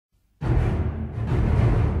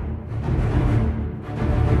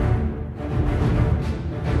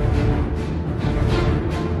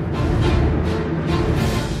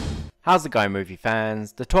How's it going, movie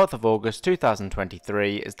fans? The 12th of August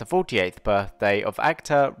 2023 is the 48th birthday of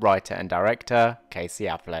actor, writer and director Casey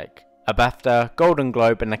Affleck. A BAFTA, Golden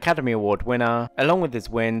Globe and Academy Award winner, along with his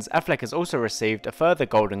wins, Affleck has also received a further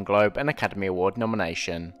Golden Globe and Academy Award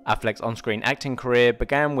nomination. Affleck's on-screen acting career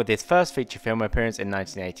began with his first feature film appearance in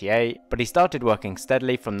 1988, but he started working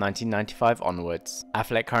steadily from 1995 onwards.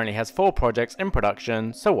 Affleck currently has 4 projects in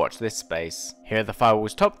production, so watch this space. Here are the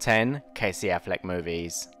Firewall's top 10 Casey Affleck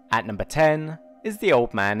movies. At number 10 is The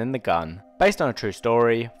Old Man and the Gun. Based on a true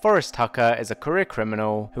story, Forrest Tucker is a career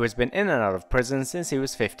criminal who has been in and out of prison since he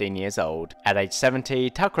was 15 years old. At age 70,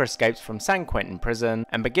 Tucker escapes from San Quentin prison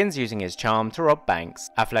and begins using his charm to rob banks.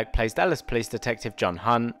 Affleck plays Dallas Police Detective John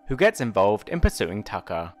Hunt, who gets involved in pursuing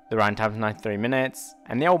Tucker. The runtime is 93 minutes,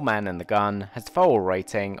 and The Old Man and the Gun has a Firewall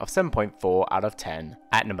rating of 7.4 out of 10.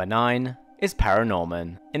 At number 9 is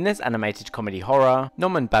Paranorman. In this animated comedy horror,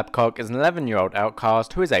 Norman Babcock is an 11-year-old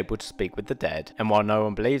outcast who is able to speak with the dead, and while no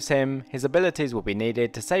one believes him, his abilities will be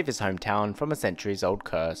needed to save his hometown from a centuries-old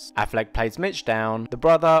curse. Affleck plays Mitch Down, the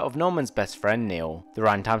brother of Norman's best friend Neil. The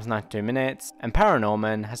runtime is 92 minutes, and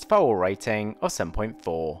Paranorman has a Firewall rating of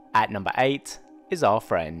 7.4. At number 8 is Our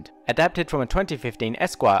Friend. Adapted from a 2015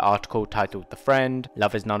 Esquire article titled The Friend,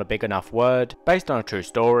 Love is Not a Big Enough Word, based on a true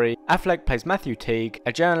story, Affleck plays Matthew Teague,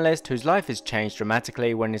 a journalist whose life is changed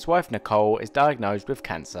dramatically when his wife Nicole is diagnosed with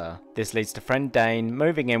cancer. This leads to friend Dane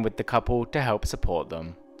moving in with the couple to help support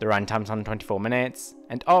them. The runtime is 124 minutes,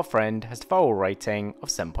 and Our Friend has a Firewall rating of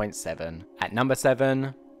 7.7. At number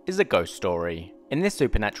 7 is A Ghost Story. In this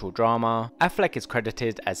supernatural drama, Affleck is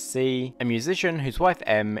credited as C, a musician whose wife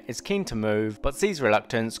M is keen to move, but C's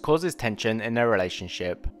reluctance causes tension in their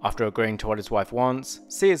relationship. After agreeing to what his wife wants,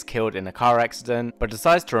 C is killed in a car accident, but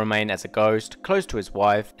decides to remain as a ghost, close to his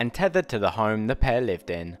wife, and tethered to the home the pair lived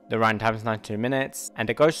in. The runtime is 92 minutes, and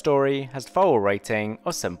A Ghost Story has a Firewall rating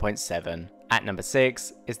of 7.7. At number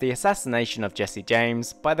 6 is The Assassination of Jesse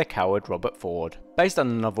James by the coward Robert Ford. Based on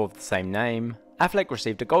the novel of the same name, Affleck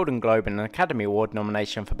received a Golden Globe and an Academy Award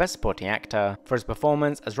nomination for Best Supporting Actor for his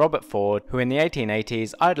performance as Robert Ford, who in the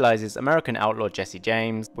 1880s idolizes American outlaw Jesse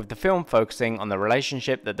James, with the film focusing on the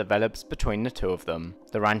relationship that develops between the two of them.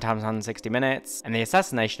 The runtime is 160 minutes, and The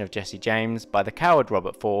Assassination of Jesse James by the coward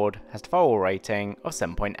Robert Ford has a Firewall rating of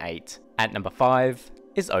 7.8. At number 5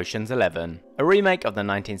 is Ocean's 11, a remake of the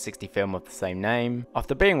 1960 film of the same name.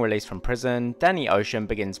 After being released from prison, Danny Ocean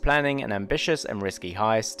begins planning an ambitious and risky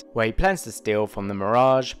heist, where he plans to steal from the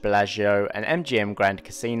Mirage, Bellagio and MGM Grand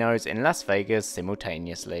casinos in Las Vegas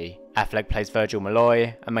simultaneously. Affleck plays Virgil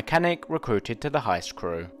Malloy, a mechanic recruited to the heist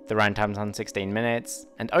crew. The runtime is 116 minutes,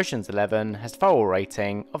 and Ocean's 11 has a Firewall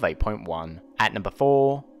rating of 8.1. At number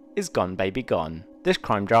 4 is Gone Baby Gone. This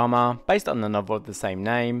crime drama, based on the novel of the same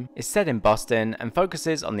name, is set in Boston and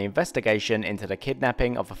focuses on the investigation into the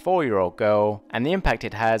kidnapping of a 4-year-old girl and the impact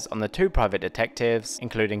it has on the 2 private detectives,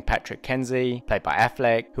 including Patrick Kenzie, played by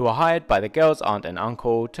Affleck, who are hired by the girl's aunt and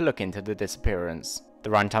uncle to look into the disappearance.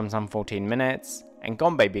 The runtime is 14 minutes, and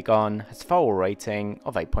Gone Baby Gone has a Firewall rating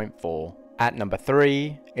of 8.4. At number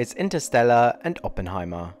 3 is Interstellar and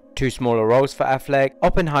Oppenheimer. 2 smaller roles for Affleck.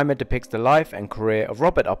 Oppenheimer depicts the life and career of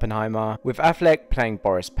Robert Oppenheimer, with Affleck playing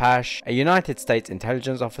Boris Pash, a United States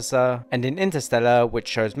intelligence officer, and in Interstellar, which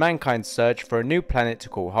shows mankind's search for a new planet to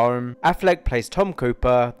call home, Affleck plays Tom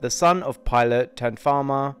Cooper, the son of pilot turned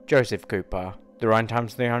farmer Joseph Cooper. The runtime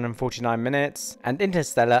is 349 minutes, and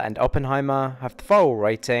Interstellar and Oppenheimer have the Firewall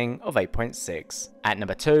rating of 8.6. At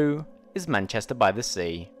number 2 is Manchester by the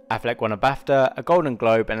Sea. Affleck won a BAFTA, a Golden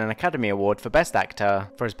Globe and an Academy Award for Best Actor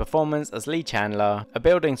for his performance as Lee Chandler, a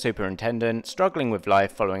building superintendent struggling with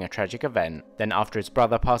life following a tragic event. Then after his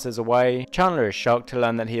brother passes away, Chandler is shocked to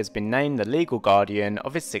learn that he has been named the legal guardian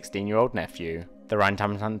of his 16-year-old nephew. The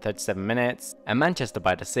runtime is 137 minutes, and Manchester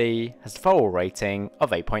by the Sea has a Firewall rating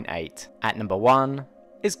of 8.8. At number 1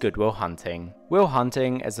 is Good Will Hunting. Will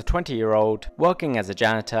Hunting is a 20-year-old working as a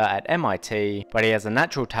janitor at MIT, but he has a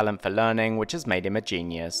natural talent for learning which has made him a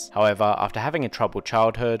genius. However, after having a troubled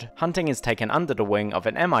childhood, Hunting is taken under the wing of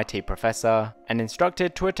an MIT professor and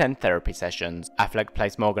instructed to attend therapy sessions. Affleck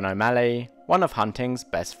plays Morgan O'Malley, one of Hunting's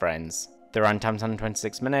best friends. The runtime is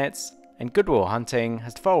 126 minutes, and Good Will Hunting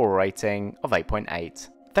has a Firewall rating of 8.8.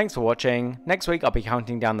 Thanks for watching. Next week I'll be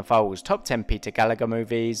counting down the Firewall's top 10 Peter Gallagher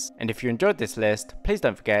movies, and if you enjoyed this list, please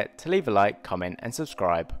don't forget to leave a like, comment and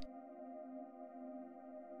subscribe.